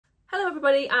Hello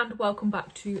everybody and welcome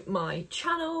back to my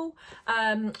channel.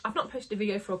 I've not posted a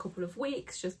video for a couple of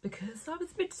weeks just because I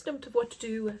was a bit stumped of what to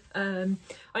do.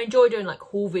 I enjoy doing like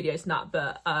haul videos and that,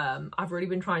 but I've really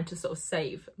been trying to sort of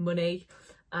save money.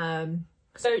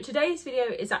 So today's video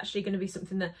is actually going to be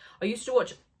something that I used to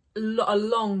watch a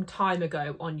long time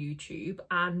ago on YouTube,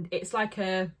 and it's like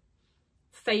a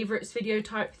favourites video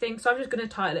type thing. So I'm just going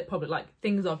to title it probably like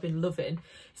things I've been loving.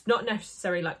 It's not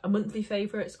necessarily like a monthly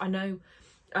favourites. I know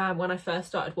when I first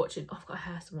started watching, oh, I've got a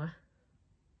hair somewhere.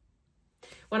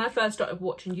 When I first started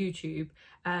watching YouTube,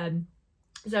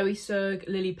 Zoe Sugg,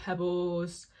 Lily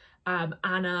Pebbles,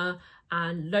 Anna,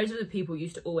 and loads of other people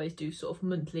used to always do sort of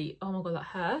monthly, oh my god, that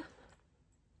hair.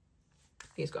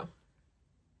 I think it's gone.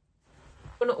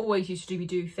 Well, not always used to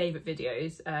do favourite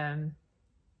videos. There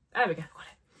we go, got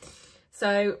it.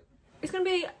 So it's going to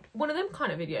be one of them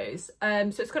kind of videos.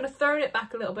 So it's kind of throwing it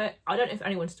back a little bit. I don't know if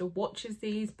anyone still watches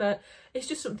these, but it's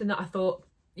just something that I thought,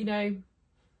 you know,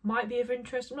 might be of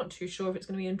interest. I'm not too sure if it's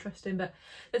going to be interesting, but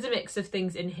there's a mix of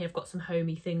things in here. I've got some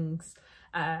homey things,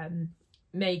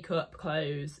 makeup,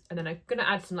 clothes, and then I'm going to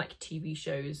add some like TV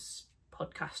shows,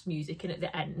 podcast music in at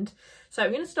the end. So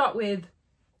I'm going to start with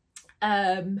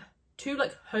two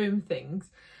like home things,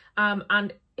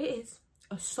 and it is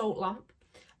a salt lamp.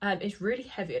 It's really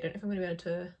heavy. I don't know if I'm going to be able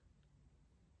to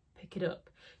pick it up.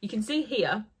 You can see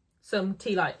here some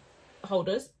tea light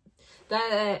holders.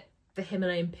 They're the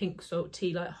Himalayan pink salt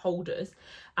tea light holders.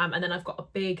 And then I've got a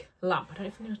big lamp. I don't know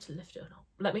if I'm going to lift it or not.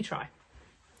 Let me try.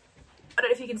 I don't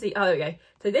know if you can see. Oh, there we go.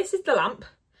 So this is the lamp.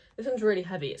 This one's really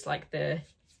heavy. It's like the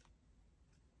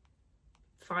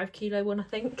 5 kilo one, I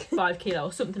think. 5 kilo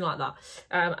or something like that.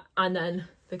 And then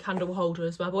the candle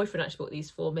holders. My boyfriend actually bought these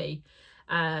for me.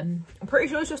 I'm pretty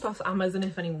sure it's just off Amazon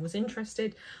if anyone was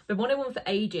interested. I've wanted one for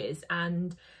ages,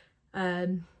 and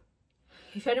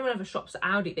if anyone ever shops at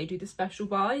Aldi, they do the special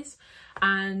buys,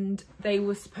 and they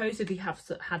were supposedly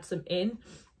had some in,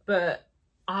 but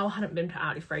I hadn't been to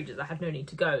Aldi for ages. I had no need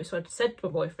to go, so I said to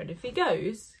my boyfriend if he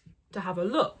goes to have a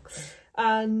look,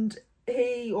 and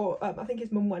he or I think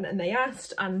his mum went and they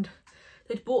asked, and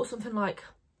they'd bought something like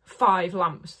 5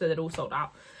 lamps, so they'd all sold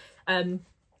out.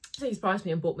 So he surprised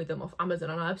me and bought me them off Amazon,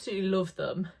 and I absolutely love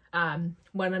them.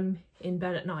 When I'm in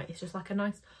bed at night, it's just like a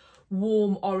nice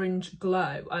warm orange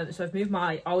glow. So I've moved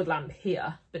my old lamp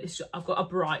here, but it's just, I've got a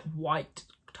bright white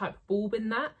type bulb in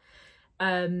that.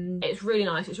 It's really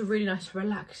nice. It's a really nice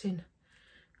relaxing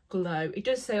glow. It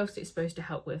does say obviously it's supposed to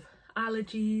help with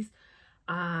allergies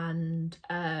and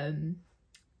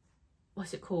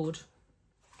what's it called?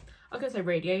 I was going to say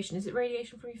radiation. Is it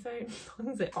radiation from your phone?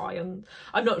 Is it ions?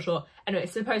 I'm not sure. Anyway,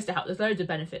 it's supposed to help. There's loads of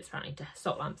benefits apparently to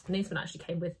salt lamps. And this one actually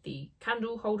came with the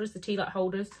candle holders, the tea light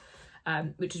holders,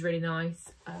 which is really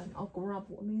nice. I'll grab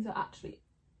what these are actually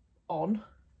on.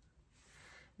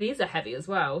 These are heavy as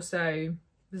well. So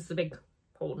this is a big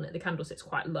hole in it. The candle sits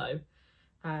quite low.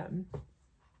 Yeah,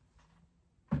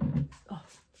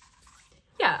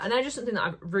 and they're just something that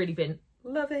I've really been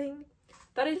loving.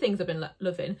 That is things I've been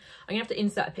loving. I'm going to have to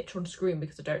insert a picture on screen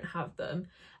because I don't have them.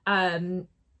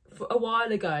 For a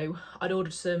while ago, I'd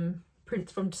ordered some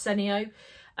prints from Desenio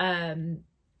when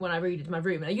I redid my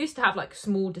room. And I used to have like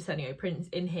small Desenio prints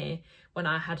in here when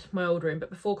I had my old room.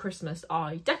 But before Christmas,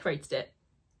 I decorated it.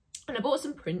 And I bought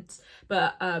some prints,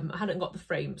 but I hadn't got the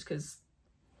frames because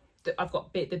I've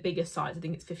got the biggest size. I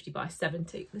think it's 50 by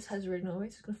 70. This has really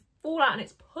noise. It's going to fall out and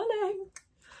it's pulling.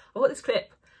 I got this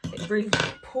clip. It really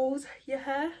pulls your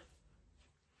hair.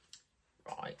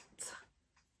 Right.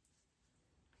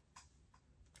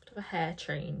 Have a hair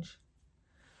change.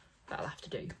 That'll have to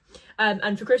do.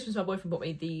 And for Christmas, my boyfriend bought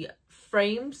me the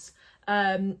frames.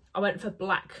 I went for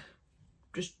black,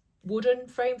 just wooden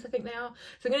frames, I think they are.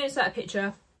 So I'm going to insert a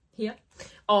picture here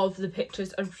of the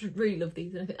pictures. I really love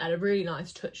these, and I think they had a really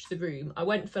nice touch to the room. I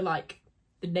went for like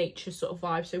the nature sort of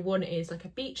vibe. So one is like a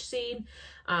beach scene,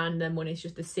 and then one is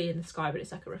just the sea and the sky, but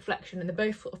it's like a reflection, and they're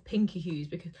both sort of pinky hues,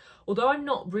 because although I'm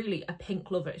not really a pink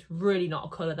lover, it's really not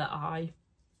a colour that I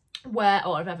wear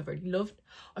or I've ever really loved.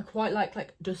 I quite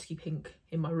like dusky pink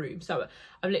in my room. So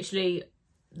I'm literally,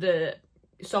 the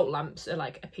salt lamps are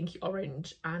like a pinky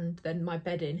orange, and then my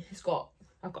bedding has got,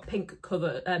 I've got pink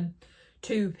cover,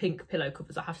 2 pink pillow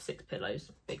covers. I have 6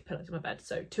 pillows, big pillows in my bed,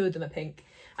 so 2 of them are pink.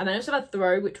 And then I also had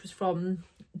Throw, which was from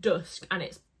Dusk, and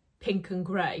it's pink and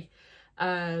grey,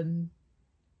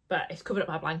 but it's covered up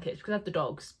by blankets because I have the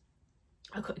dogs.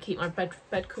 I couldn't keep my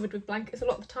bed covered with blankets a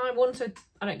lot of the time. One, so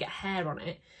I don't get hair on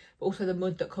it, but also the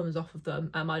mud that comes off of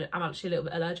them. I'm actually a little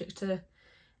bit allergic to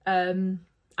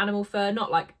animal fur,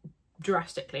 not like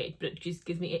drastically, but it just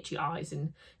gives me itchy eyes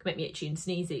and can make me itchy and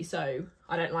sneezy, so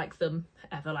I don't like them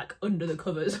ever like under the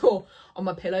covers or on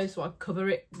my pillow, so I cover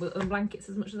it with blankets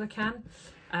as much as I can.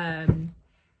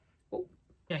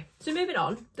 Okay, so moving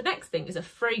on, the next thing is a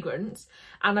fragrance,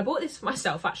 and I bought this for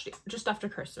myself actually just after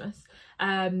Christmas,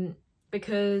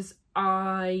 because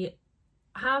I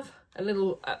have a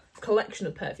little collection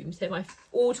of perfumes here. My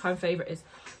all-time favourite is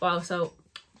YSL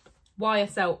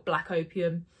Black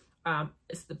Opium.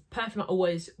 It's the perfume I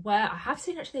always wear. I have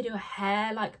seen actually they do a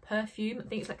hair like perfume. I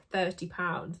think it's like £30.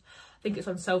 I think it's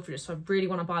on Selfridges, so I really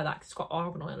want to buy that because it's got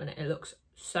argan oil in it. It looks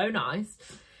so nice.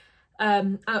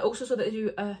 I also saw that they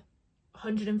do a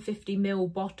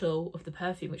 150ml bottle of the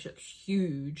perfume, which looks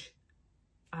huge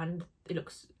and it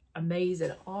looks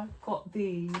amazing. I've got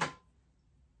this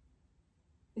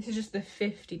is just the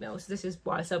 50ml, so this is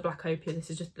YSL Black Opium. This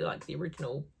is just like the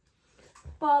original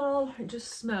bottle. It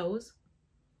just smells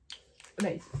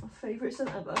amazing. My favourite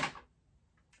scent ever.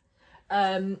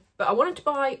 But I wanted to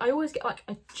buy, I always get like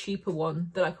a cheaper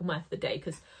one that I can wear for the day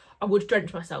because I would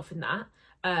drench myself in that,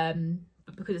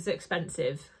 but because it's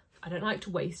expensive I don't like to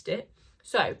waste it.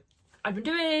 So I've been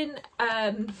doing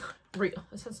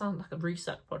this sounds like a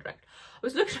research project. I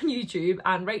was looking on YouTube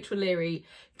and Rachel Leary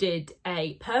did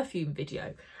a perfume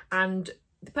video, and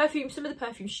some of the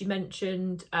perfumes she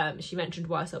mentioned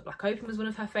YSL Black Opium was one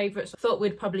of her favourites. I thought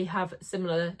we'd probably have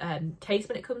similar taste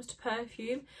when it comes to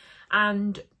perfume,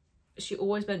 and she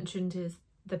always mentioned is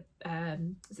it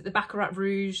the Baccarat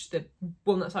Rouge, the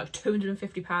one that's like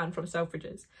 £250 from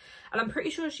Selfridges, and I'm pretty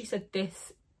sure she said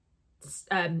this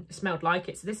smelled like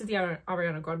it. So this is the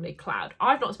Ariana Grande Cloud.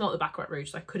 I've not smelled the Baccarat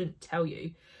Rouge, so I couldn't tell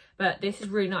you, but this is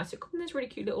really nice. It comes in this really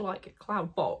cute little like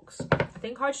cloud box. I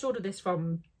think I just ordered this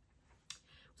from,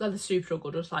 was either Superdrug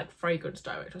or just like Fragrance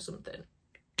Direct or something.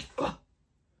 Oh.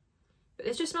 But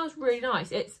this just smells really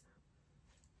nice. It's,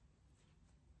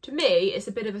 to me, it's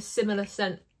a bit of a similar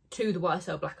scent to the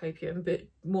YSL Black Opium, but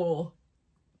more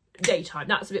daytime.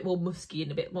 That's a bit more musky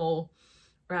and a bit more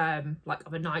like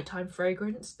of a nighttime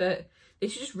fragrance. But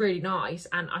this is just really nice,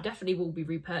 and I definitely will be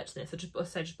repurchasing this. I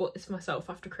just bought this for myself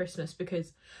after Christmas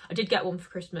because I did get one for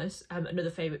Christmas. Another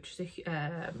favourite, which is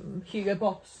a Hugo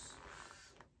Boss.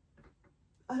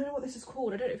 I don't know what this is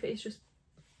called. I don't know if it is just,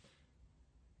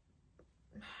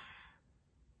 I'm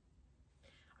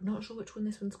not sure which one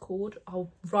this one's called.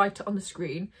 I'll write it on the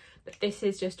screen, but this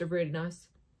is just a really nice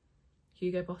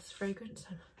Hugo Boss fragrance.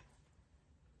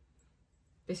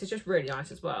 This is just really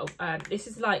nice as well. This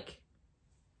is like,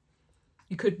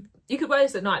 you could wear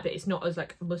this at night, but it's not as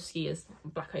like musky as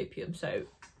Black Opium. So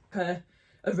a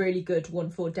really good one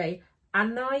for day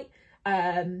and night.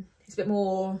 It's a bit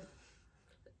more,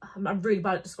 I'm really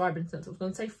bad at describing scents. I was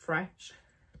going to say fresh,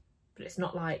 but it's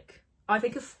not like, I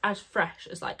think of as fresh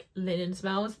as like linen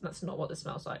smells. That's not what this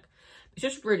smells like. It's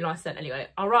just a really nice scent. Anyway,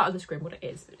 I'll write on the screen what it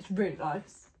is, but it's really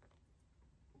nice.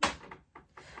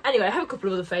 Anyway, I have a couple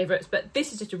of other favourites, but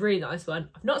this is just a really nice one.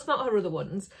 I've not smelt her other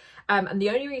ones, and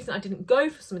the only reason I didn't go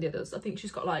for some of the others, I think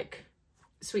she's got like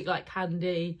Sweet Like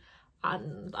Candy,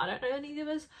 and I don't know any of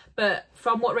the others, but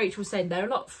from what Rachel was saying, they're a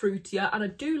lot fruitier, and I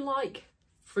do like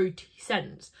fruity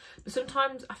scents, but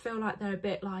sometimes I feel like they're a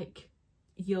bit like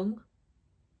young.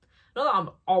 Not that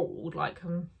I'm old, like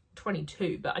I'm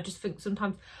 22, but I just think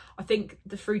sometimes, I think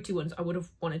the fruity ones I would have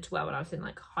wanted to wear when I was in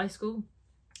like high school,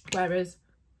 whereas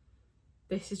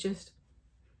this is just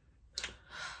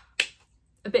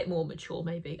a bit more mature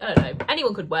maybe. I don't know,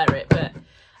 anyone could wear it, but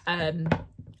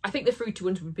I think the fruity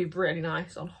ones would be really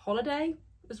nice on holiday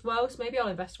as well, so maybe I'll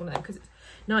invest in one of them because it's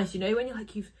nice, you know, when you're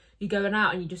like you're going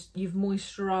out and you've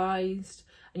moisturised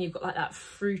and you've got like that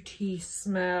fruity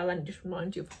smell and it just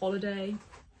reminds you of holiday.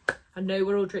 I know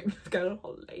we're all dreaming of going on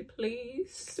holiday,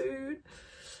 please, soon.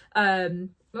 Not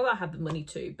that I have the money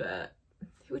to, but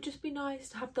it would just be nice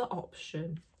to have the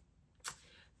option.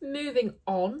 Moving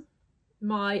on,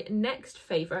 my next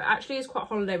favourite actually is quite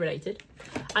holiday related,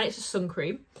 and it's a sun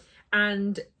cream,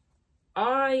 and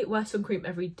I wear sun cream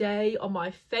every day on my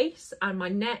face and my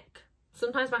neck,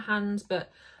 sometimes my hands,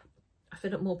 but I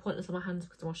feel it more pointless on my hands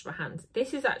because I wash my hands.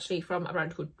 This is actually from a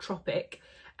brand called Tropic,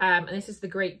 and this is the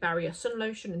Great Barrier Sun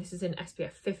Lotion, and this is in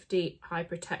SPF 50, high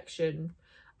protection.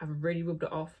 I've really rubbed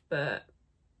it off, but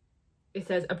it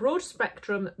says a broad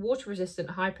spectrum, water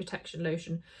resistant, high protection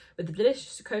lotion with a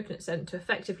delicious coconut scent to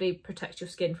effectively protect your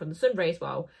skin from the sun rays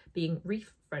while being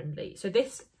reef friendly. So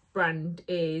this brand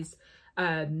is,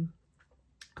 I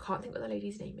can't think what the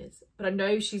lady's name is, but I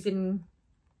know she's in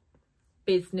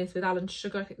business with Alan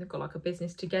Sugar. I think they've got like a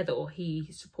business together, or he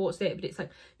supports it, but it's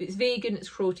like, it's vegan, it's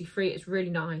cruelty free, it's really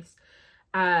nice.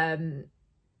 And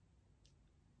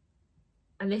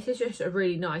And this is just a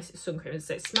really nice sun cream.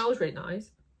 So it smells really nice.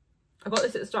 I got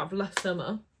this at the start of last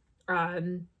summer.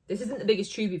 This isn't the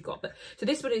biggest tube you've got, but so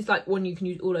this one is like one you can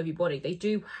use all over your body. They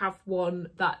do have one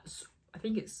that's, I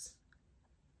think it's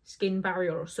skin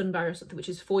barrier or sun barrier or something, which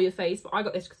is for your face, but I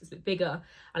got this because it's a bit bigger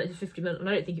and it's a 50ml, and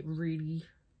I don't think it really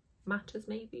matters.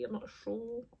 Maybe, I'm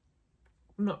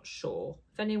not sure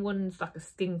if anyone's like a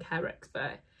skincare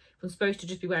expert, if I'm supposed to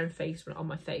just be wearing face on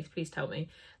my face, please tell me.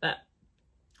 But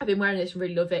I've been wearing this and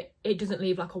really love it. It doesn't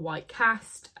leave like a white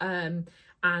cast,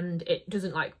 and it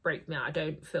doesn't like break me out. I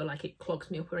don't feel like it clogs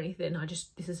me up or anything.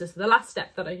 This is just the last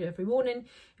step that I do every morning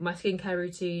in my skincare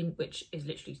routine, which is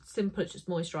literally simple. It's just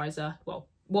moisturizer, well,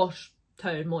 wash,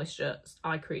 tone, moisture,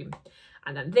 eye cream,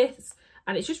 and then this.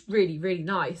 And it's just really, really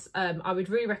nice. I would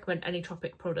really recommend any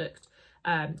Tropic product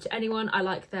to anyone. I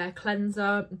like their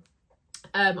cleanser.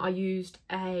 I used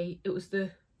it was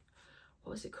the,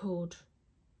 what was it called?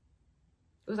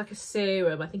 It was like a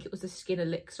serum. I think it was the Skin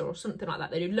Elixir or something like that.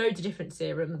 They do loads of different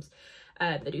serums.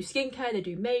 They do skincare, they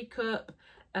do makeup,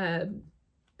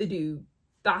 they do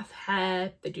bath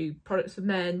hair, they do products for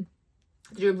men.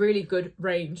 They do a really good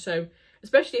range. So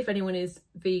especially if anyone is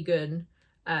vegan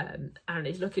and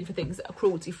is looking for things that are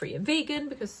cruelty free and vegan,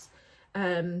 because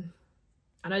I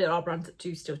know there are brands that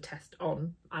do still test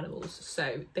on animals.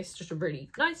 So this is just a really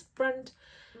nice brand.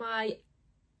 My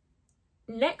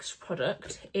next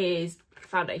product is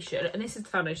foundation, and this is the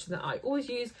foundation that I always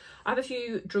use. I have a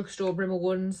few drugstore Rimmel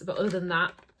ones, but other than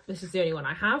that, this is the only one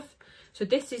I have. So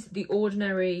this is the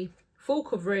Ordinary full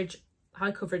coverage,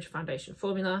 high coverage foundation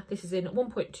formula. This is in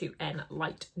 1.2N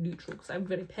light neutral because I'm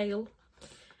very pale,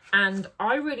 and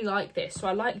I really like this. So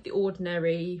I like the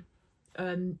Ordinary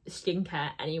skincare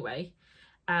anyway,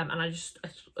 and I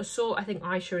saw, I think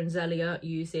Aisha and Zelia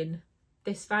using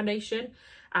this foundation,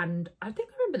 and I think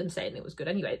I remember them saying it was good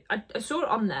anyway. I saw it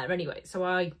on there anyway, so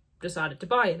I decided to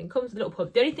buy it. And it comes with a little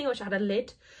pump. The only thing I wish I had a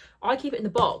lid. I keep it in the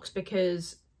box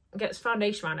because it gets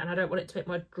foundation around and I don't want it to make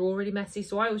my drawer really messy,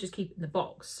 so I always just keep it in the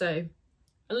box. So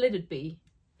a lid would be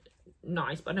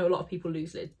nice, but I know a lot of people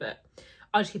lose lids, but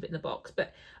I just keep it in the box.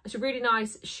 But it's a really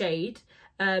nice shade.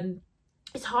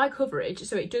 It's high coverage,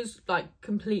 so it does like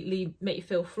completely make you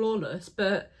feel flawless,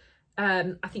 but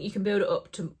I think you can build it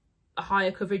up to a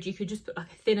higher coverage. You could just put like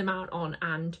a thin amount on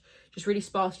and just really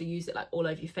sparsely use it like all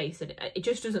over your face, and it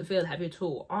just doesn't feel heavy at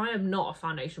all. I am not a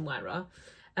foundation wearer.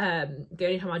 The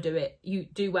only time I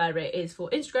do wear it is for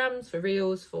Instagrams, for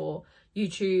reels, for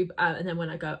YouTube, and then when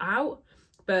I go out,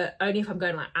 but only if I'm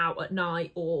going like out at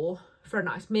night or for a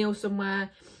nice meal somewhere.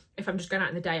 If I'm just going out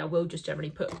in the day, I will just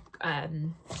generally put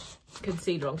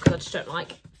concealer on, because I just don't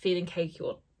like feeling cakey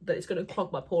or that it's going to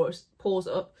clog my pores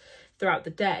up throughout the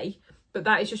day. But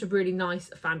that is just a really nice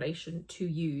foundation to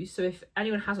use. So if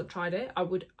anyone hasn't tried it, I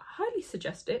would highly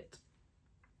suggest it.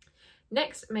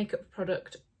 Next makeup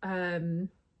product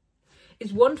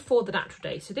is one for the natural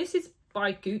day. So this is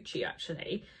by Gucci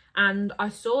actually. And I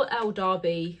saw Elle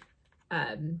Darby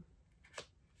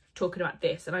talking about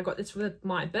this, and I got this for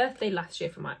my birthday last year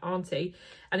from my auntie,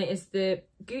 and it is the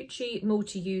Gucci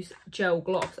multi-use gel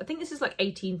gloss. I think this is like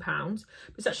 £18,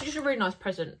 but it's actually just a really nice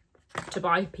present to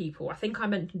buy people. I think I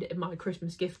mentioned it in my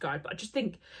Christmas gift guide, but I just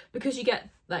think because you get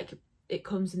like, it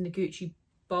comes in the Gucci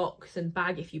box and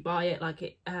bag if you buy it, like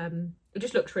it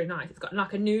just looks really nice. It's got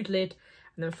like a nude lid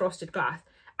and then frosted glass,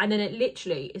 and then it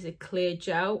literally is a clear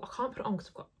gel. I can't put it on because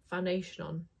I've got foundation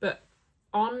on, but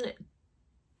on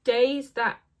days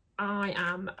that I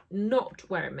am not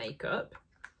wearing makeup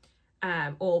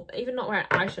or even not wearing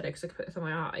eyeshadow because I could put this on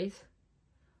my eyes,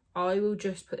 I will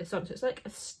just put this on. So it's like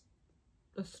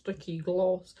a sticky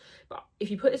gloss, but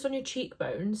if you put this on your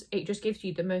cheekbones, it just gives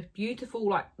you the most beautiful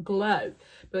like glow,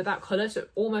 but with that colour, so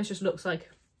it almost just looks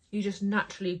like you're just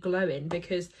naturally glowing,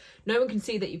 because no one can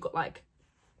see that you've got like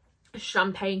a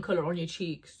champagne colour on your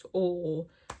cheeks, or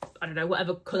I don't know,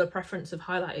 whatever colour preference of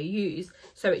highlighter you use.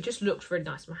 So it just looks really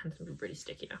nice. My hands are really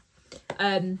sticky now.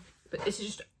 But this is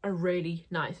just a really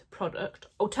nice product.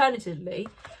 Alternatively,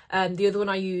 the other one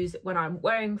I use when I'm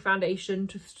wearing foundation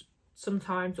just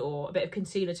sometimes, or a bit of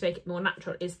concealer to make it more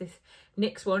natural, is this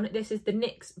NYX one. This is the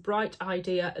NYX Bright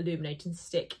Idea Illuminating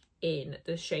Stick in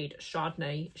the shade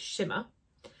Chardonnay Shimmer.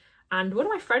 And one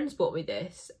of my friends bought me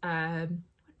this. When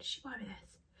did she buy me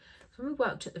this? So when we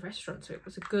worked at the restaurant, so it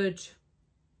was a good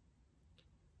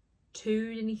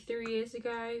 2, nearly 3 years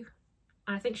ago.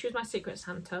 And I think she was my Secret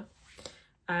Santa.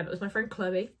 It was my friend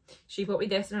Chloe. She bought me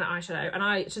this and an eyeshadow, and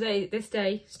I this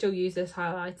day still use this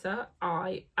highlighter.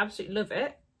 I absolutely love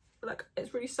it. Like,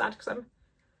 it's really sad because I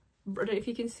don't know if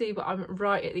you can see, but I'm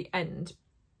right at the end.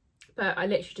 But I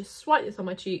literally just swipe this on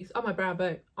my cheeks, on my brow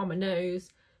bone, on my nose,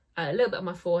 a little bit on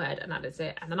my forehead, and that is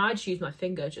it. And then I just use my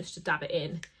finger just to dab it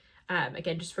in,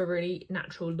 again, just for a really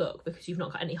natural look, because you've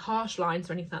not got any harsh lines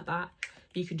or anything like that.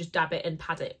 You can just dab it and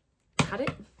pat it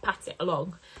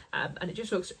along, and it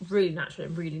just looks really natural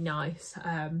and really nice.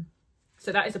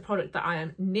 So that is a product that I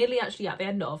am nearly actually at the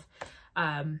end of,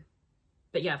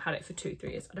 but yeah, I've had it for 2-3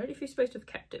 years. I don't know if you're supposed to have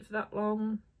kept it for that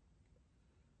long.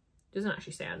 It doesn't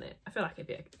actually say on it. I feel like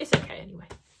it's okay anyway.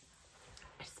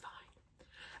 It's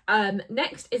fine.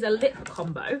 Next is a lip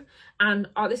combo, and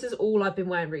this is all I've been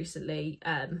wearing recently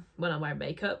when I'm wearing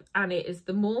makeup, and it is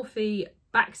the Morphe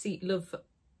Backseat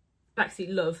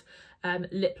Love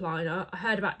lip liner. I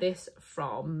heard about this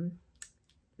from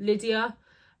Lydia.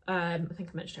 I think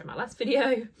I mentioned her in my last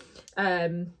video.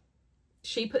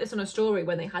 She put this on a story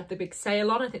when they had the big sale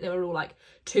on. I think they were all like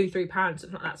 £2-3,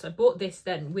 something like that. So I bought this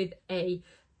then with a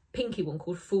pinky one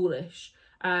called Foolish.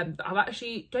 But I've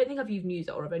actually, don't think I've even used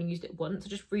it, or I've only used it once. I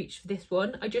just reached for this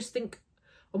one. I just think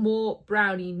a more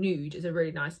brownie nude is a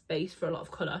really nice base for a lot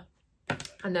of colour.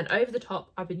 And then over the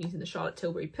top, I've been using the Charlotte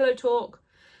Tilbury Pillow Talk.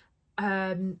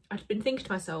 I'd been thinking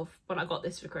to myself when I got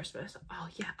this for Christmas, oh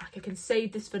yeah, like I can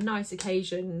save this for nice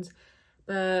occasions,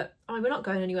 but I mean, we're not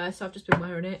going anywhere, so I've just been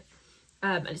wearing it.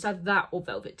 And it's either that or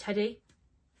Velvet Teddy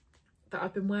that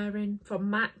I've been wearing from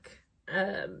MAC.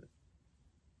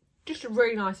 Just a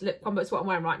really nice lip combo. It's what I'm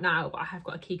wearing right now, but I have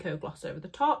got a Kiko gloss over the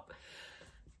top.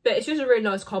 But it's just a really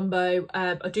nice combo.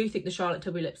 I do think the Charlotte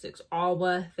Tilbury lipsticks are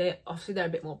worth it. Obviously, they're a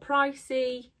bit more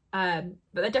pricey. But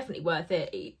they're definitely worth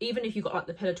it. Even if you got like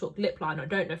the Pillow Talk lip liner, I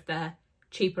don't know if they're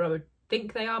cheaper. I would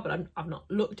think they are, but I've not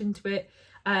looked into it.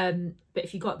 But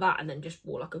if you got that and then just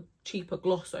wore like a cheaper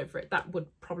gloss over it, that would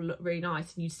probably look really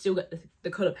nice, and you'd still get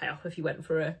the colour payoff if you went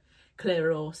for a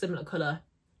clearer or similar colour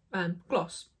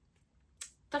gloss.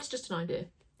 That's just an idea.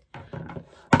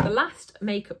 The last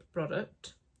makeup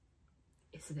product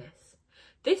is this.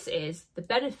 This is the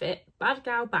Benefit Bad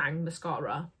Gal Bang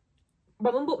mascara. My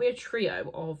mum bought me a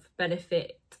trio of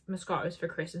Benefit mascaras for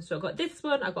Christmas. So I got this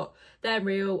one, I got They're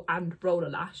Real and Roller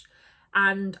Lash.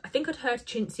 And I think I'd heard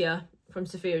Cinzia from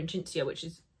Sophia and Cinzia, which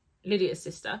is Lydia's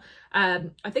sister. I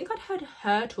think I'd heard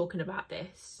her talking about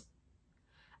this.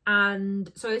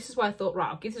 And so this is why I thought, right,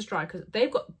 I'll give this a try, because they've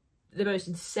got the most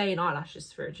insane eyelashes,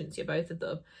 Sophia and Cinzia, both of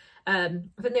them. I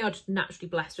think they are just naturally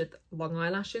blessed with long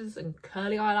eyelashes and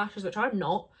curly eyelashes, which I'm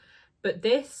not. But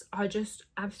this, I just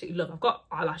absolutely love. I've got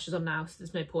eyelashes on now, so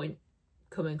there's no point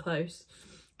coming close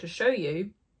to show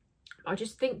you. I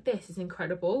just think this is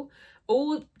incredible.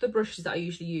 All the brushes that I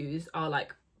usually use are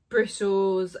like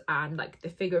bristles and like the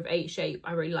figure of 8 shape.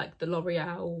 I really like the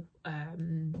L'Oreal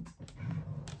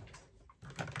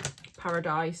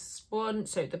Paradise one.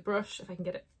 So the brush, if I can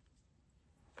get it.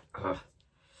 Oh,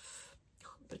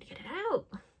 I'm going to get it out.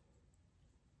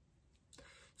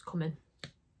 It's coming.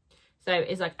 So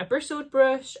it's like a bristled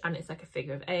brush, and it's like a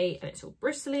figure of 8, and it's all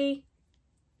bristly.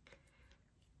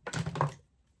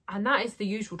 And that is the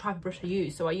usual type of brush I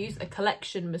use. So I use a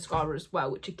Collection mascara as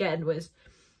well, which again was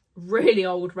really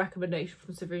old recommendation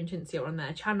from Sophia and Cinzia on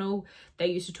their channel. They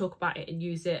used to talk about it and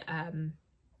use it. And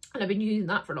I've been using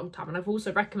that for a long time. And I've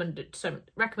also recommended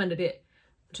it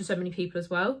to so many people as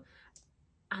well.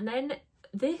 And then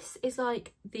this is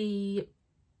like the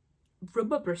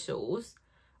rubber bristles.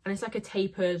 And it's like a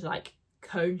tapered, like,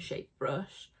 cone-shaped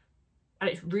brush. And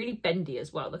it's really bendy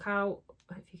as well. Look how,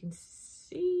 if you can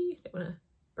see, I don't want to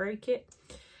break it.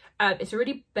 It's a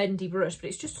really bendy brush, but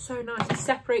it's just so nice. It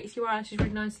separates your eyelashes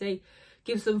really nicely,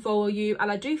 gives them volume.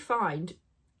 And I do find,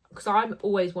 because I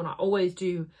always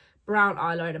do brown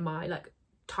eyeliner in my, like,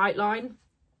 tight line.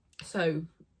 So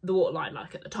the waterline,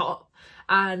 like, at the top.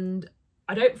 And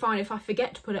I don't find, if I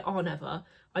forget to put it on ever,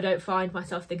 I don't find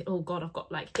myself thinking, oh God, I've got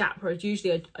like gap, whereas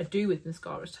usually I do with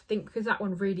mascaras. I think because that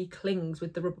one really clings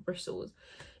with the rubber bristles,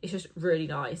 it's just really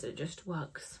nice. It just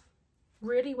works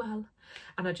really well.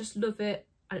 And I just love it.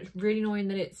 And it's really annoying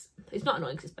that it's not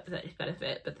annoying because it's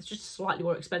Benefit, but it's just slightly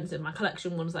more expensive. My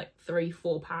Collection one's like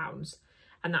 £3-4,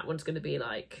 and that one's going to be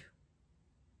like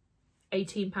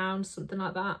 £18, something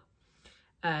like that.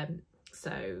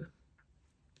 So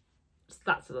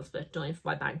that's a little bit annoying for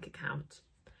my bank account.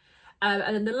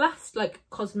 And then the last like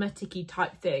cosmetic-y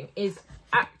type thing is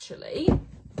actually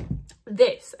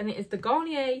this, and it is the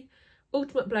Garnier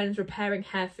Ultimate Blends Repairing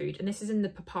Hair Food, and this is in the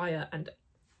papaya and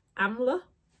amla.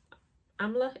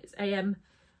 It's AMLA,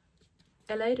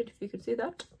 I don't know if you can see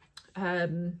that.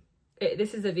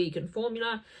 This is a vegan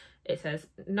formula. It says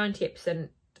 98%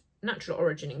 natural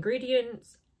origin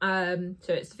ingredients. So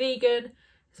it's vegan.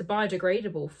 It's a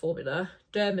biodegradable formula,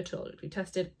 dermatologically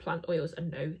tested, plant oils,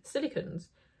 and no silicons.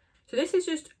 So this is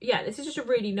just, yeah, this is just a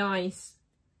really nice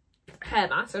hair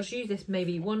mask. I'll just use this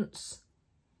maybe once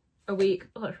a week.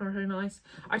 Oh, that sounds really nice.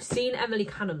 I'd seen Emily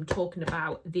Canham talking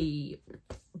about the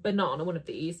banana, one of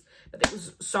these, but it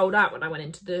was sold out when I went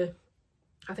into the,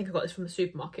 I think I got this from the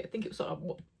supermarket. I think it was sort of,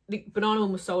 the banana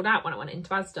one was sold out when I went into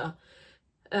Asda.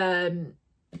 And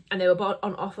they were bought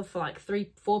on offer for like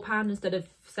 £3-4 instead of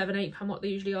 £7-8 what they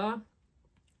usually are.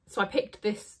 So I picked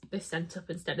this scent up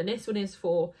instead, and this one is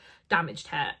for damaged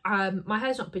hair. My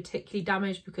hair's not particularly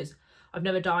damaged because I've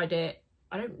never dyed it.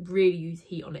 I don't really use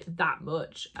heat on it that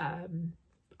much.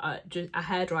 Just a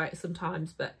hairdryer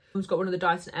sometimes, but I've got one of the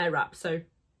Dyson Airwrap, so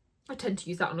I tend to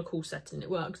use that on a cool setting and it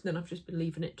works. And then I've just been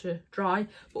leaving it to dry.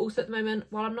 But also at the moment,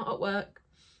 while I'm not at work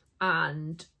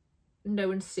and no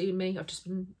one's seen me, I've just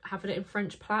been having it in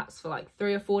French plaits for like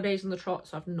 3 or 4 days on the trot,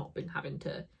 so I've not been having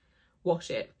to wash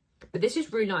it. But this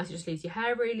is really nice. It just leaves your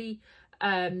hair really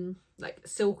like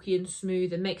silky and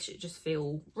smooth and makes it just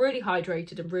feel really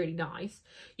hydrated and really nice.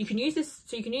 You can use this,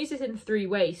 so you can use this in 3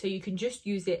 ways. So you can just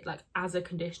use it like as a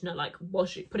conditioner, like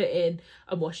wash it, put it in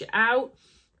and wash it out.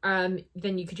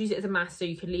 Then you could use it as a mask, so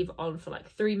you can leave it on for like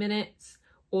 3 minutes,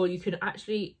 or you can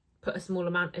actually put a small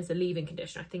amount as a leave-in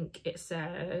conditioner. I think it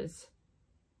says,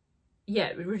 yeah,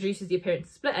 it reduces the appearance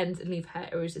of split ends and leave hair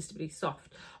irresistibly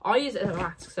soft. I use it as a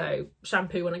mask, so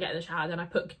shampoo when I get in the shower, then I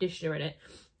put conditioner in it,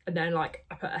 and then like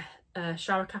I put a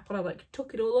shower cap on, I like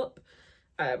tuck it all up,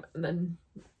 and then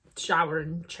shower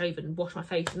and shave and wash my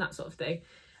face and that sort of thing.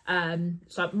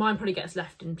 So mine probably gets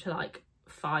left into like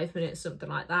 5 minutes, something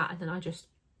like that, and then I just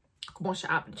wash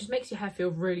it out. It just makes your hair feel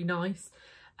really nice.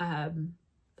 And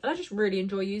I just really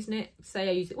enjoy using it. Say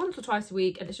I use it once or twice a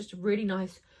week, and it's just a really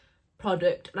nice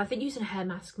product. And I think using a hair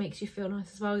mask makes you feel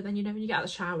nice as well. Then, you know, when you get out of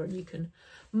the shower and you can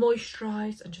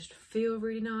moisturize and just feel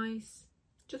really nice.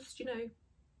 Just, you know,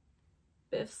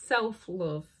 bit of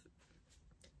self-love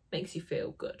makes you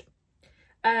feel good.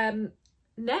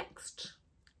 Next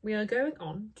we are going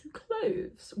on to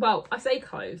clothes. Well, I say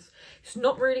clothes, it's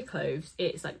not really clothes,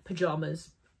 it's like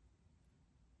pajamas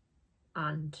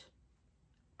and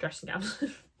dressing gowns.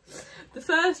 The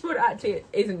first one actually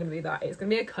isn't going to be that, it's going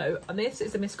to be a coat, and this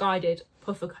is a misguided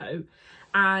puffer coat,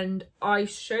 and I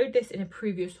showed this in a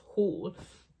previous haul.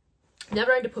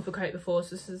 Never owned a puffer coat before,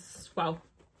 so this is, well,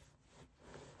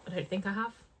 I don't think I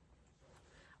have.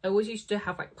 I always used to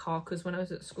have like parkas when I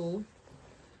was at school.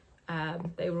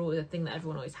 They were always a thing that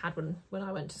everyone always had when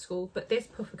I went to school. But this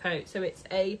puffer coat, so it's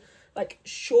a like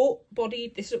short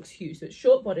bodied, this looks huge, so it's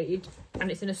short bodied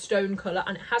and it's in a stone colour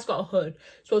and it has got a hood.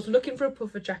 So I was looking for a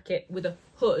puffer jacket with a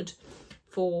hood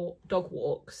for dog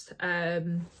walks. I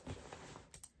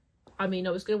mean,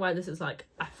 I was going to wear this as like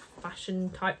a fashion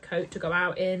type coat to go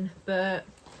out in, but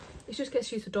it just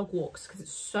gets used for dog walks because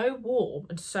it's so warm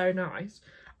and so nice.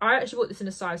 I actually bought this in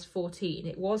a size 14.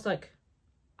 It was like,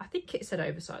 I think it said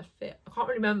oversized fit. I can't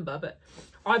really remember, but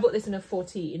I bought this in a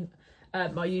 14.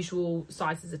 My usual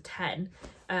size is a 10.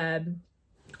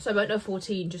 So I went to a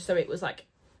 14 just so it was like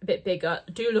a bit bigger.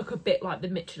 I do look a bit like the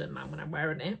Michelin Man when I'm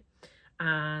wearing it.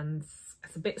 And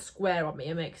it's a bit square on me.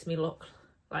 It makes me look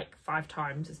like 5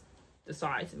 times the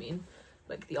size. I mean,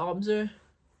 like the arms are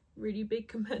really big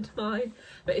compared to mine.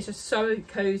 But it's just so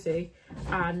cozy.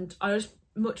 And I just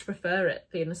much prefer it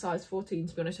being a size 14,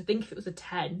 to be honest. I think if it was a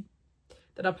 10,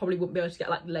 then I probably wouldn't be able to get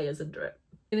like layers under it.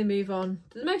 I'm gonna move on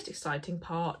to the most exciting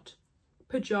part,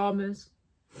 pajamas.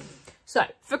 So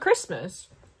for Christmas,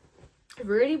 I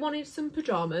really wanted some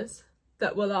pajamas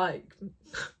that were like,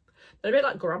 they're a bit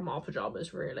like grandma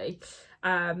pajamas really.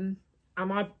 And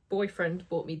my boyfriend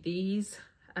bought me these.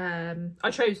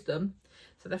 I chose them.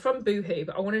 So they're from Boohoo,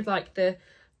 but I wanted like the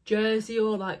jersey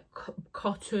or like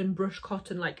cotton, brush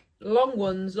cotton, like long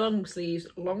ones, long sleeves,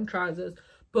 long trousers,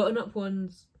 button up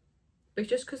ones. But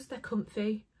just because they're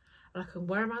comfy and I can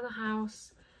wear them around the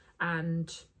house, and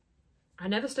I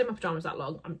never stay in my pyjamas that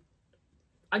long.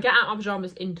 I get out of my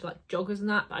pyjamas into like joggers and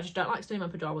that, but I just don't like staying in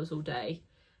my pyjamas all day.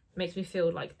 It makes me feel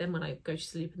like then when I go to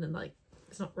sleep and then like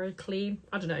it's not very clean.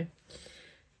 I don't know.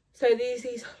 So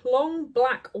these long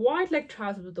black wide leg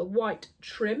trousers with the white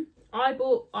trim. I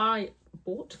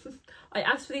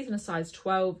asked for these in a size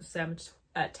 12, 7,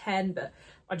 10, but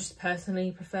I just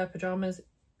personally prefer pyjamas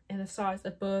in a size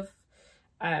above.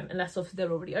 Unless obviously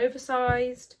they're already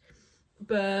oversized,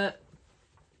 but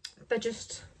they're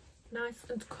just nice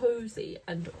and cozy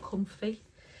and comfy.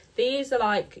 These are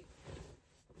like,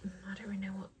 I don't really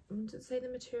know what, does it say the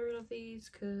material of these?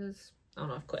 Because, oh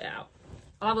no, I've cut it out.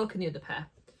 I'll have a look in the other pair.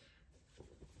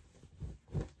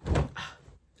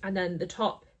 And then the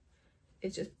top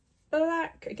is just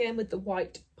black, again with the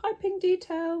white piping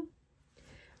detail.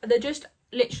 And they're just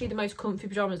literally the most comfy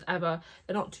pyjamas ever.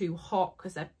 They're not too hot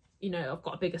because they're you know, I've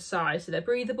got a bigger size, so they're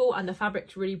breathable and the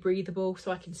fabric's really breathable,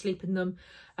 so I can sleep in them.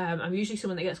 I'm usually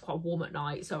someone that gets quite warm at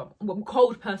night, so I'm a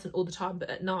cold person all the time, but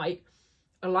at night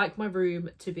I like my room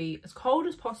to be as cold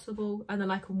as possible, and then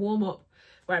I can warm up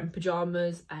wearing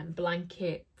pyjamas and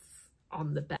blankets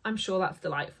on the bed. I'm sure that's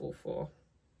delightful for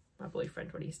my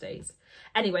boyfriend when he stays.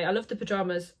 Anyway, I love the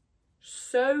pyjamas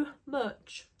so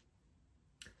much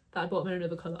that I bought them in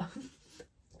another colour.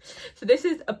 So this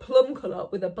is a plum colour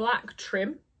with a black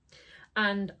trim,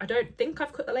 and I don't think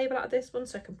I've cut the label out of this one,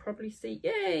 so I can probably see.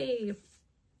 Yay!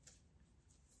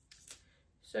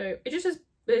 So it just says,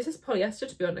 this is polyester,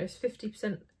 to be honest,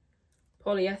 50%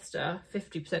 polyester,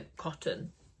 50%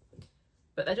 cotton,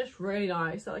 but they're just really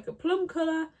nice. They're like a plum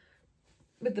colour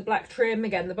with the black trim.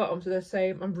 Again, the bottoms are the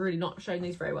same. I'm really not showing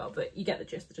these very well, but you get the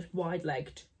gist. They're just wide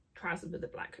legged trousers with the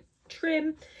black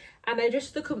trim, and they're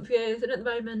just the comfiest. And at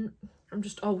the moment I'm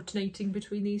just alternating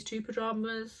between these two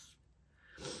pyjamas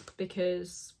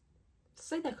because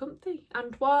say they're comfy,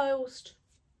 and whilst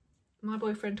my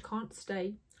boyfriend can't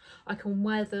stay, I can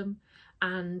wear them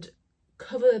and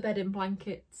cover the bed in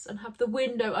blankets and have the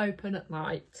window open at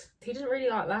night. He doesn't really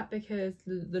like that because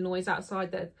the noise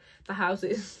outside the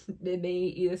houses near me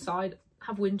either side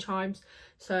have wind chimes,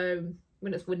 so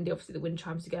when it's windy obviously the wind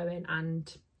chimes are going,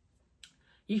 and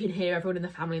you can hear everyone in the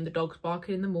family and the dogs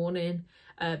barking in the morning.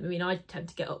 I mean, I tend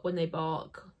to get up when they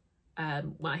bark,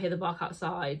 when I hear the bark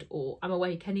outside, or I'm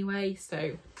awake anyway, so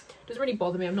it doesn't really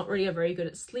bother me. I'm not really very good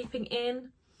at sleeping in,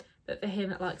 but for him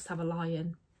that likes to have a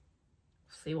lie-in,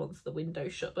 so he wants the window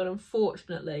shut. But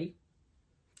unfortunately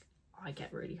I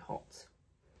get really hot.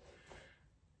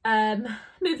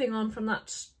 Moving on from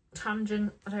that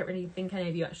tangent, I don't really think any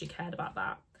of you actually cared about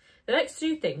that. The next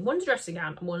two things, one's a dressing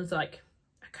gown and one's like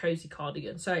a cozy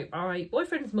cardigan. So my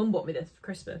boyfriend's mum bought me this for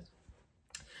Christmas.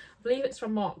 I believe it's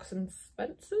from Marks and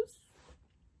Spencer's.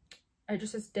 It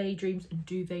just says Daydreams and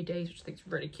Duvet Days, which I think is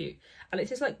really cute. And it's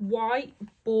this like white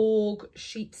Borg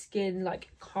sheepskin like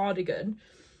cardigan,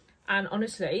 and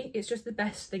honestly it's just the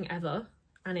best thing ever,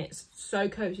 and it's so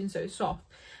cozy and so soft.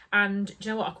 And do you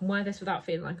know what, I can wear this without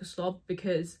feeling like a slob,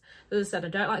 because as I said, I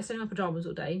don't like staying in my pyjamas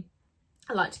all day.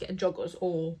 I like to get in joggers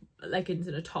or leggings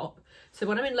and a top. So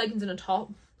when I'm in leggings and a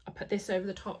top, I put this over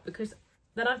the top, because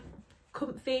then I'm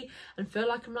comfy and feel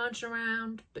like I'm lounging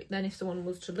around. But then if someone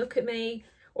was to look at me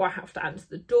or I have to answer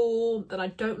the door, then I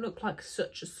don't look like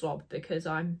such a slob because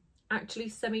I'm actually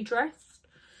semi-dressed.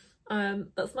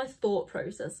 That's my thought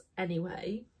process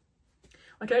anyway.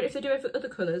 I don't know if they do it for other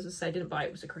colours. As I say, I didn't buy it,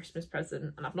 it was a Christmas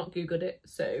present and I've not googled it,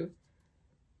 so,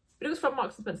 but it was from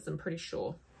Marks and Spencer, I'm pretty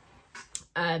sure.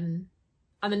 And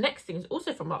the next thing is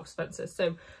also from Marks and Spencer.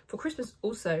 So for Christmas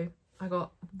also I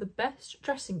got the best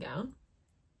dressing gown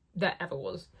there ever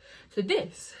was. So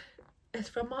this is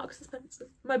from Marks and Spencer.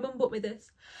 My mum bought me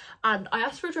this, and I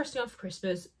asked for a dressing gown for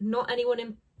Christmas. Not anyone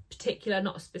in particular,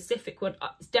 not a specific one.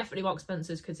 It's definitely Marks and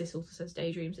Spencer's, because this also says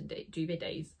Daydreams and Duvet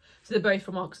Days. So they're both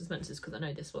from Marks and Spencer's, because I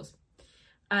know this was.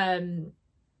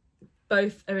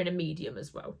 Both are in a medium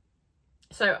as well.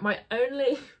 So my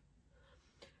only,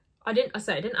 I didn't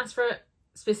ask for a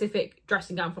specific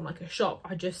dressing gown from like a shop.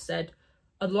 I just said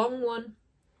a long one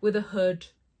with a hood,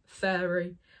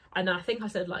 furry, and then I think I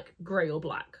said like grey or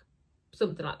black,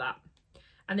 something like that.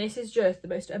 And this is just the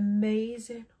most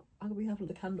amazing, I'm gonna be having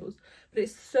the candles, but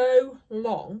it's so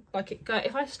long, like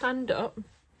if I stand up,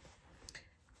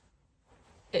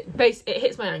 it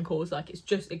hits my ankles, like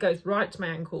it goes right to my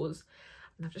ankles,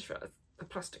 and I've just got a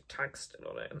plastic tag still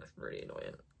on it, and that's really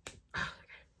annoying.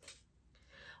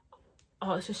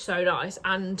 Oh, it's just so nice,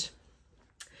 and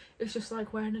it's just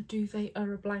like wearing a duvet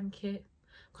or a blanket.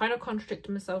 Kind of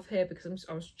contradicting myself here, because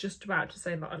I was just about to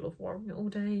say that I love wearing it all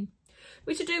day,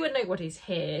 which I do when nobody's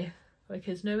here,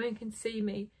 because no one can see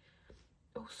me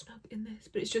all snug in this.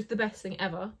 But it's just the best thing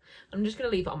ever. I'm just going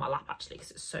to leave it on my lap actually,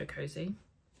 because it's so cozy,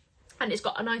 and it's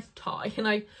got a nice tie, and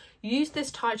I used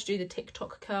this tie to do the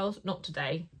TikTok curls, not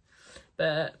today,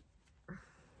 but,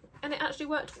 and it actually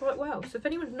worked quite well. So if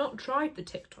anyone's not tried the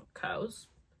TikTok curls,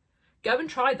 go and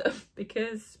try them,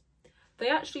 because they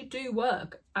actually do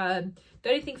work. The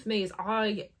only thing for me is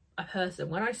a person,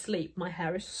 when I sleep, my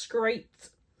hair is scraped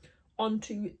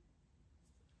onto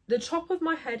the top of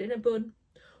my head in a bun,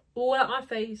 all out my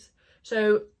face.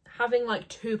 So having like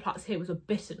two plaits here was a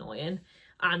bit annoying.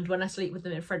 And when I sleep with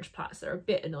them in French plaits, they're a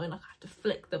bit annoying. Like I have to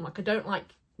flick them. Like I don't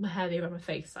like my hair being around my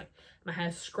face, like my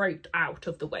hair scraped out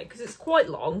of the way, because it's quite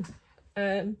long.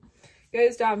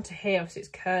 Goes down to here, so it's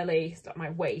curly, it's like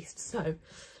my waist. So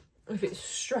if it's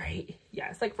straight, yeah,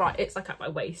 it's like right, it's like at my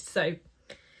waist. So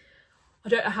I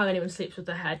don't know how anyone sleeps with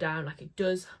their hair down, like it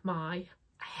does my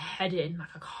head in. Like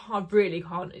I really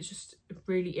can't. It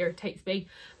really irritates me.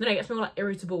 And then it gets me all like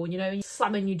irritable, you know, and you're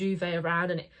slamming your duvet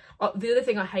around. And the other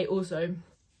thing I hate also,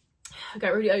 I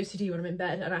get really OCD when I'm in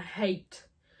bed, and I hate,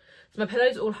 so my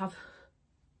pillows all have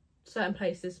certain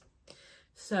places.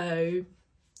 So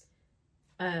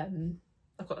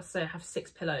I've got to say I have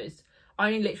 6 pillows. I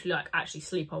only literally like actually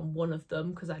sleep on one of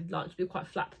them because I like to be quite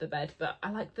flat to the bed, but I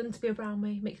like them to be around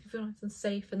me. It makes me feel nice and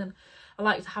safe. And then I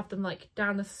like to have them like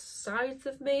down the sides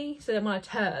of me, so then when I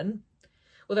turn,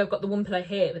 although I've got the one pillow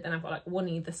here, but then I've got like one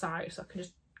either side, so I can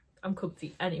just, I'm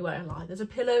comfy anywhere I lie. There's a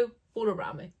pillow all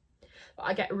around me. But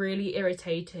I get really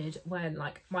irritated when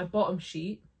like my bottom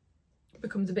sheet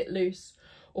becomes a bit loose,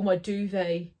 or my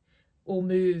duvet all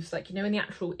moves, like, you know, when the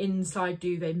actual inside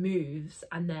duvet moves,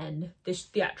 and then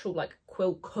the actual like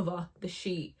quilt cover, the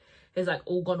sheet is like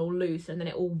all gone all loose, and then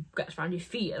it all gets around your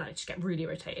feet, and I just get really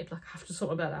irritated. Like I have to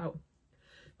sort my bed out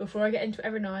before I get into it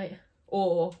every night,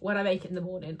 or when I make it in the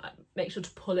morning, I make sure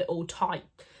to pull it all tight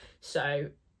so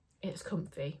it's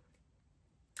comfy.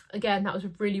 Again, that was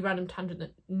a really random tangent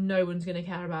that no one's going to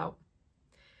care about.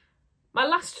 My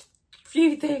last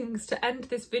few things to end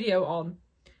this video on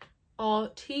are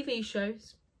TV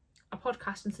shows, a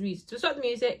podcast, and some music. So we'll start with the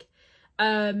music.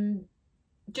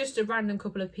 Just a random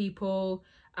couple of people.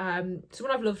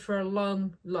 Someone I've loved for a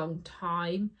long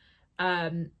time.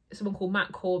 Someone called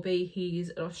Matt Corby. He's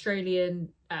an Australian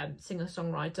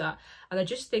singer-songwriter, and I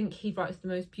just think he writes the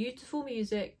most beautiful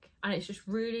music, and it's just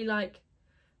really like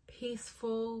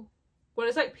peaceful. Well,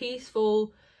 it's like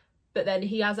peaceful, but then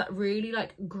he has that really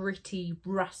like gritty,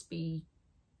 raspy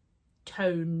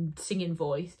toned singing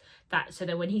voice, that so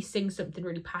that when he sings something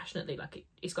really passionately, like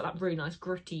it's got that really nice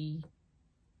gritty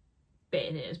bit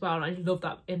in it as well, and I love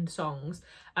that in songs.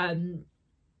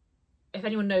 If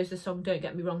anyone knows the song Don't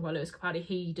Get Me Wrong by Lewis Capaldi,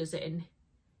 he does it in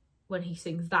when he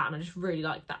sings that, and I just really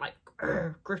like that like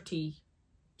gritty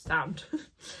sound.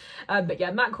 But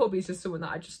yeah, Matt Corby is just someone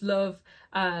that I just love.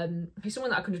 He's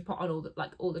someone that I can just put on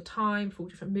all the time for all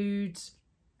different moods.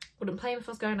 Wouldn't play him if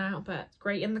I was going out, but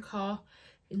great in the car,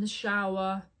 in the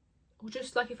shower, or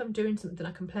just like if I'm doing something,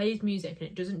 I can play his music and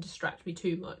it doesn't distract me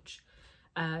too much.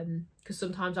 Because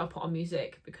sometimes I'll put on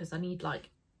music because I need like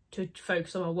to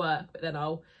focus on my work, but then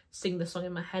I'll sing the song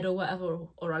in my head or whatever,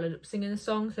 or I'll end up singing the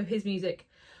song. So his music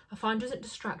I find doesn't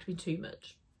distract me too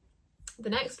much. The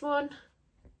next one,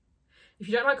 if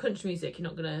you don't like country music, you're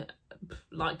not gonna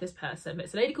like this person, but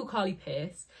it's a lady called Carly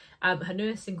Pearce. Her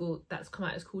newest single that's come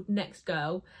out is called Next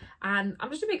Girl, and I'm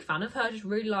just a big fan of her. I just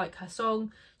really like her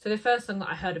song. So the first song that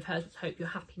I heard of hers was Hope You're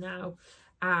Happy Now,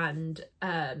 and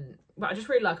but I just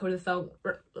really like her with the felt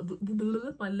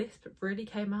my lisp really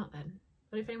came out then.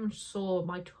 I don't know if anyone saw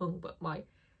my tongue, but my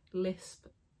lisp,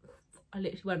 I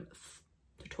literally went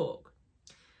to talk.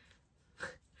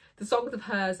 The songs of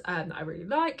hers that I really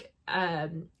like,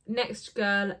 Next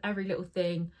Girl, Every Little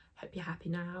Thing, Hope You're Happy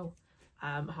Now,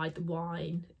 Hide the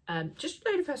Wine, just a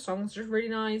load of her songs, just really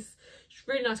nice. She's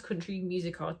a really nice country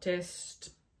music artist.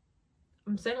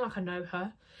 I'm saying like I know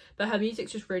her, but her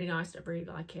music's just really nice and I really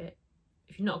like it.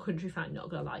 If you're not a country fan, you're not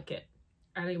gonna like it.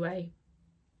 Anyway,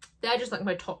 they're just like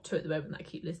my top 2 at the moment that I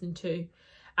keep listening to.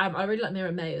 I really like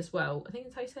Mira May as well. I think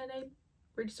that's how you say her name.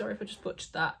 Really sorry if I just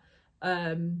butchered that.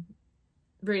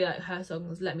 Really like her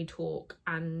songs, Let Me Talk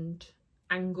and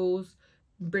Angles.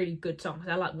 Really good songs.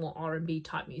 I like more R&B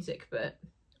type music, but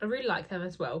I really like them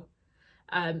as well.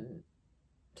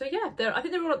 So yeah, I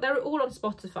think they're all on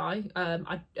Spotify.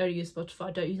 I only use Spotify,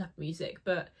 I don't use Apple Music,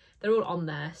 but they're all on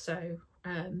there, so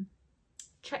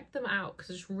check them out because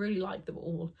I just really like them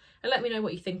all, and let me know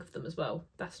what you think of them as well.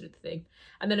 That's the thing.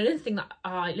 And then another thing that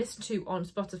I listen to on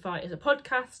Spotify is a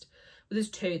podcast. Well, there's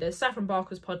 2. There's Saffron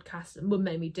Barker's podcast and Mum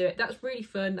Made Me Do It. That's really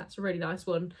fun. That's a really nice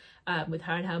one, with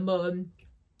her and her mum,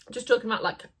 just talking about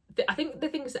like I think the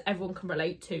things that everyone can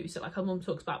relate to. So like her mum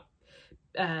talks about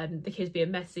the kids being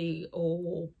messy,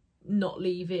 or not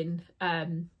leaving,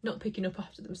 not picking up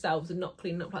after themselves and not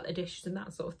cleaning up like their dishes and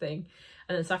that sort of thing.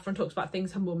 And then Saffron talks about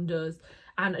things her mum does,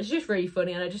 and it's just really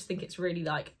funny, and I just think it's really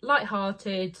like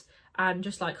light-hearted and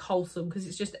just like wholesome, because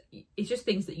it's just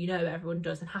things that, you know, everyone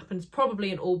does and happens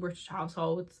probably in all British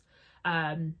households.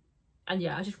 And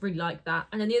yeah, I just really like that.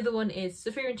 And then the other one is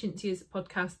Sophia and Cinzia's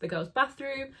podcast, The Girls'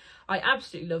 Bathroom. I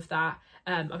absolutely love that.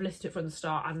 I've listened to it from the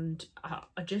start and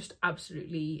I just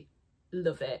absolutely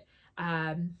love it.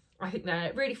 I think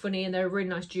they're really funny and they're a really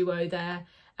nice duo. They're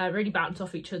really bounce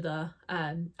off each other,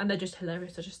 and they're just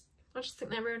hilarious. I just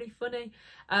think they're really funny.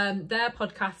 Their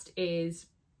podcast is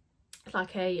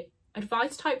like a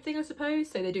advice type thing, I suppose.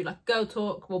 So they do like girl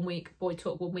talk 1 week, boy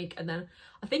talk 1 week, and then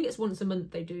I think it's once a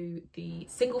month they do the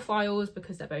single files,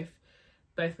 because they're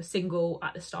both were single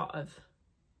at the start of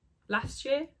last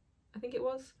year, I think it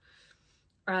was.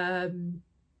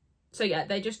 So yeah,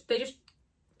 they just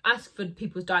ask for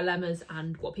people's dilemmas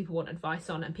and what people want advice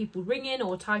on, and people ring in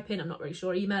or type in, I'm not really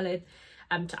sure, email in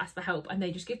to ask for help, and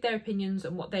they just give their opinions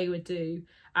on what they would do.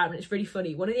 And it's really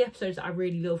funny. One of the episodes that I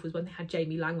really loved was when they had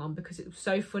Jamie Lang on, because it was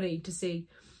so funny to see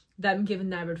them giving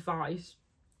their advice,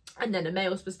 and then a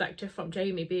male's perspective from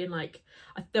Jamie being like,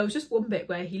 there was just one bit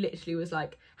where he literally was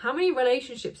like, how many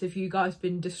relationships have you guys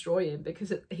been destroying?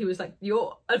 Because he was like,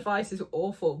 your advice is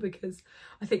awful, because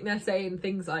I think they're saying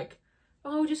things like,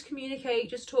 oh, just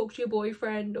communicate, just talk to your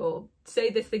boyfriend, or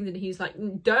say this thing, and he's like,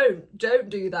 don't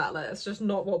do that, like, that's just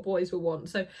not what boys will want.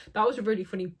 So that was a really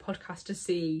funny podcast to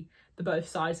see the both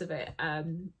sides of it.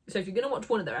 So if you're gonna watch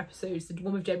one of their episodes, the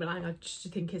one with Jamie Lang, I just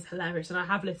think is hilarious, and I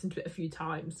have listened to it a few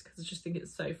times because I just think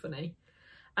it's so funny.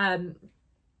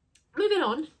 Moving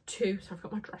on to, so I've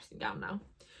got my dressing gown now,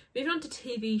 moving on to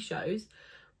TV shows.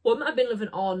 One that I've been loving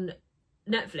on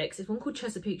Netflix is one called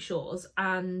Chesapeake Shores,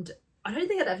 and I don't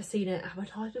think I'd ever seen it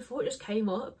advertised before. It just came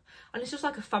up, and it's just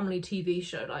like a family TV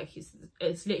show. Like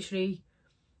it's literally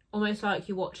almost like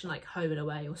you're watching like Home and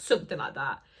Away or something like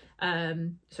that.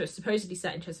 So it's supposedly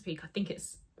set in Chesapeake. I think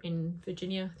it's in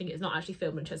Virginia. I think it's not actually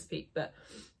filmed in Chesapeake, but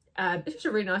it's just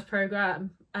a really nice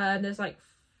program. There's like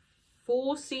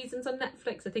 4 seasons on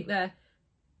Netflix. I think the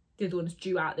other one's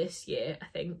due out this year, I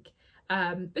think.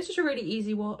 It's just a really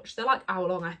easy watch. They're like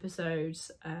hour-long episodes.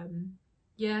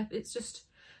 Yeah, it's just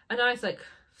a nice, like,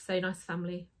 nice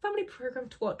family program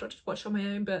to watch. Not just watch on my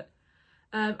own, but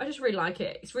I just really like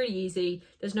it. It's really easy.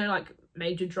 There's no like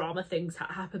major drama things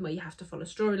that happen where you have to follow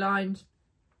storylines.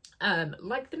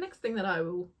 Like the next thing that I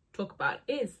will talk about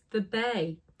is The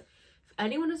Bay. If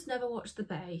anyone has never watched The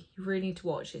Bay, you really need to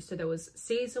watch it. So there was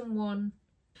season 1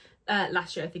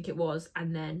 last year, I think it was,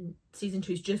 and then season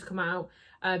 2's just come out.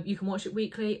 You can watch it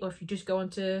weekly, or if you just go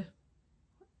onto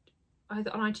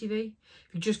either on ITV.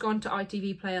 If you just go onto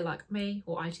ITV Player like me,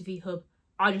 or ITV Hub,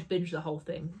 I just binged the whole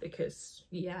thing because,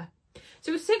 yeah.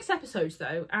 So it was 6 episodes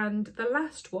though, and the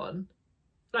last one,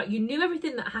 like, you knew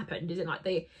everything that happened, isn't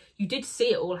like you did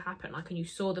see it all happen, like, and you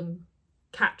saw them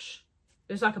catch,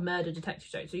 it was like a murder detective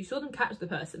show, so you saw them catch the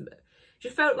person, but it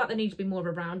just felt like there needed to be more of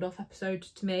a round-off episode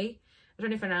to me. I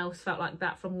don't know if anyone else felt like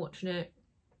that from watching it,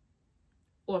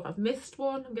 or if I've missed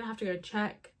one, I'm gonna have to go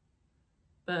check,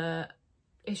 but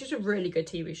it's just a really good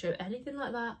TV show. Anything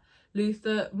like that.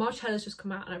 Luther, Marcella's just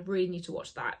come out, and I really need to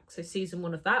watch that. So season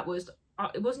 1 of that was,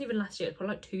 it wasn't even last year, it was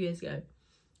probably like 2 years ago.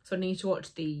 So I need to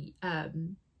watch the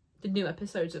new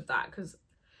episodes of that, because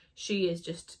she is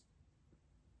just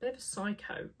a bit of a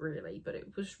psycho, really, but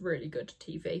it was really good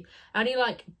TV. Any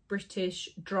like British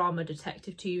drama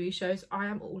detective TV shows, I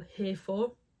am all here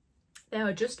for. They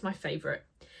are just my favourite.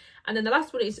 And then the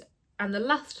last one is, and the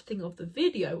last thing of the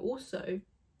video also,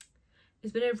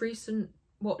 has been a recent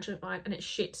watch of mine, and it's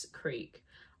Schitt's Creek.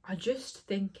 I just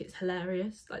think it's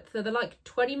hilarious. Like, they're like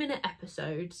 20-minute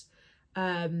episodes.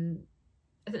 I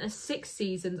think there's 6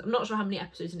 seasons. I'm not sure how many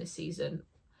episodes in this season,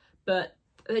 but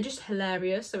they're just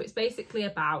hilarious. So it's basically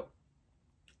about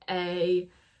a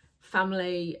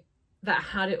family that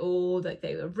had it all, that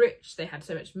they were rich, they had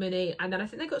so much money, and then I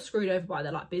think they got screwed over by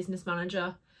their like business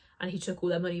manager, and he took all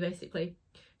their money basically.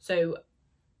 So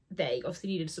they obviously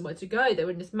needed somewhere to go. They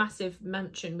were in this massive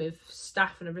mansion with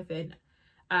staff and everything.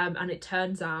 And it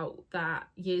turns out that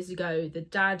years ago, the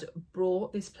dad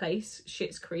brought this place,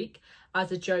 Schitt's Creek, as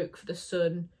a joke for the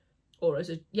son, or as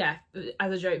a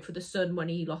joke for the son when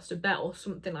he lost a bet or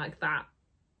something like that.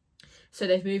 So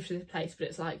they've moved to this place, but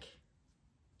it's like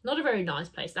not a very nice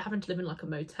place. They're having to live in like a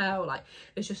motel. Like,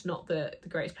 it's just not the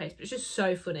greatest place, but it's just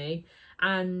so funny.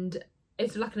 And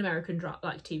it's like an American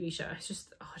like TV show. It's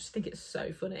just, I just think it's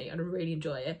so funny, and I really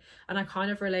enjoy it. And I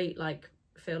kind of relate, like,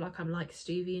 feel like I'm like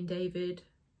Stevie and David.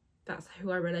 That's who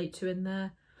I relate to in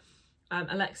there.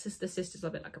 Alexis, the sister's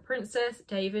a bit like a princess.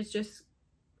 David's just,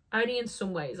 only in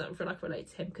some ways I feel like I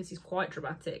relate to him because he's quite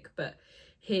dramatic, but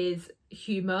his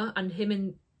humour, and him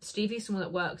and Stevie's someone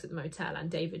that works at the motel, and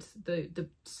David's the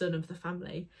son of the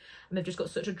family, and they've just got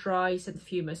such a dry sense of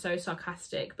humour, so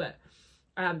sarcastic, but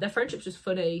their friendship's just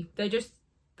funny. I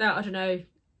don't know,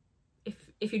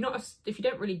 if you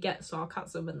don't really get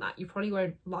sarcasm and that, you probably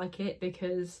won't like it,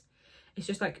 because it's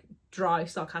just like dry,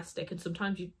 sarcastic, and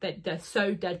sometimes they're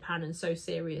so deadpan and so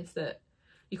serious that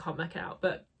you can't make it out.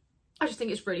 But I just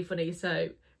think it's really funny. So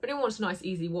if anyone wants a nice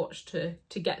easy watch to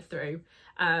get through,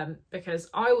 because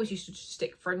I always used to just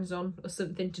stick Friends on, or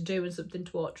something to do and something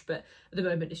to watch, but at the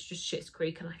moment it's just Schitt's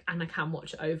Creek, and I can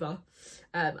watch it over,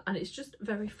 and it's just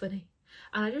very funny,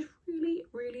 and I just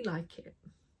really like it.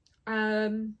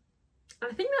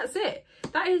 And I think that's it.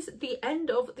 That is the end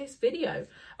of this video.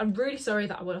 I'm really sorry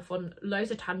that I went off on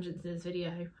loads of tangents in this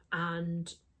video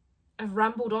and I've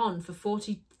rambled on for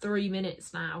 43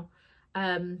 minutes now. So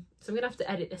I'm gonna have to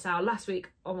edit this out. Last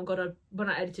week, oh my god, when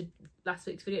I edited last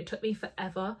week's video, it took me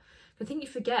forever. I think you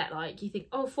forget, like, you think,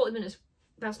 oh, 40 minutes,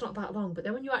 that's not that long. But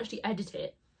then when you actually edit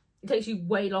it, it takes you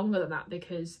way longer than that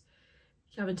because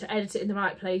you're having to edit it in the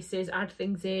right places, add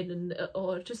things in, and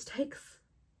or it just takes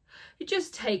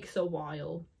a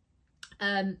while.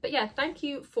 But yeah, thank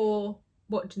you for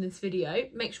watching this video.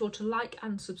 Make sure to like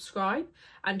and subscribe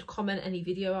and comment any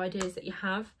video ideas that you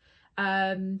have.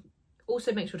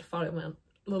 Also make sure to follow me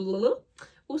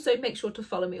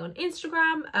on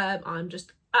Instagram. I'm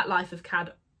just at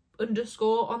lifeofcad_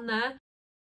 on there.